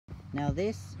Now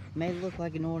this may look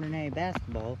like an ordinary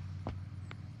basketball,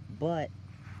 but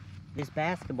this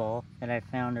basketball that I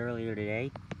found earlier today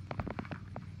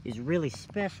is really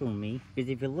special to me because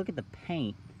if you look at the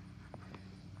paint,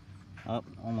 oh,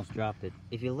 almost dropped it.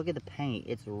 If you look at the paint,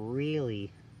 it's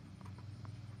really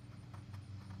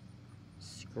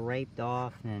scraped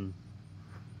off and,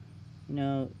 you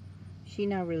know, she's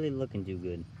not really looking too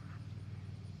good.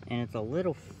 And it's a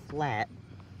little flat.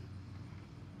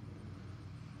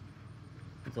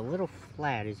 It's a little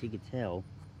flat, as you can tell,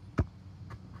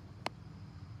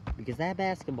 because that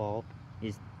basketball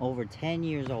is over 10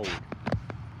 years old.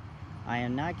 I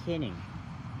am not kidding.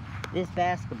 This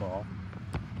basketball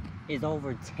is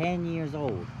over 10 years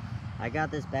old. I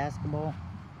got this basketball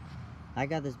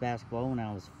when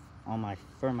I was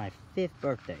for my 5th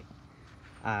birthday.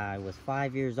 I was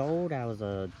 5 years old. I was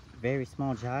a very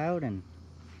small child, and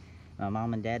my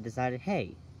mom and dad decided,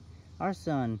 hey, our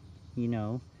son, you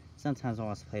know, sometimes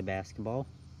wants to play basketball,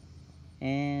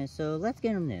 and so let's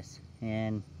get him this.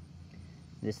 And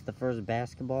this is the first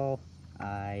basketball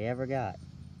I ever got.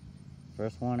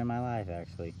 First one in my life,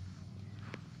 actually.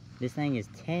 This thing is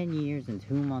 10 years and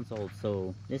 2 months old,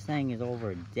 so this thing is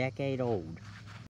over a decade old.